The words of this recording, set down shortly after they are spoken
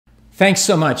Thanks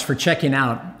so much for checking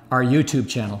out our YouTube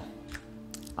channel.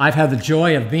 I've had the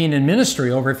joy of being in ministry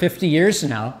over 50 years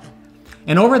now,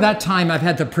 and over that time I've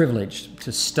had the privilege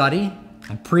to study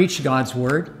and preach God's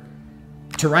Word,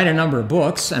 to write a number of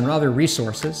books and other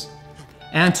resources,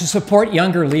 and to support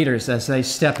younger leaders as they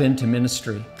step into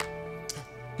ministry.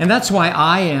 And that's why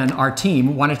I and our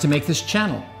team wanted to make this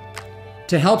channel,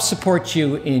 to help support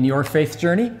you in your faith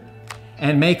journey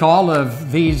and make all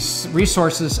of these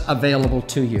resources available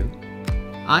to you.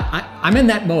 I'm in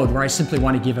that mode where I simply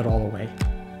want to give it all away.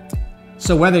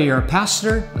 So whether you're a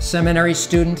pastor, a seminary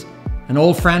student, an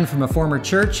old friend from a former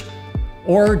church,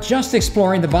 or just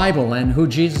exploring the Bible and who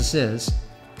Jesus is,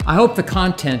 I hope the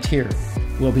content here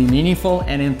will be meaningful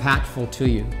and impactful to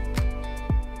you.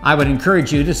 I would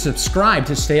encourage you to subscribe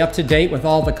to stay up to date with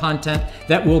all the content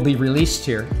that will be released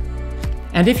here.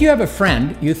 And if you have a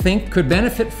friend you think could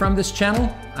benefit from this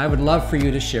channel, I would love for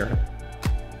you to share it.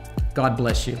 God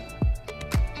bless you.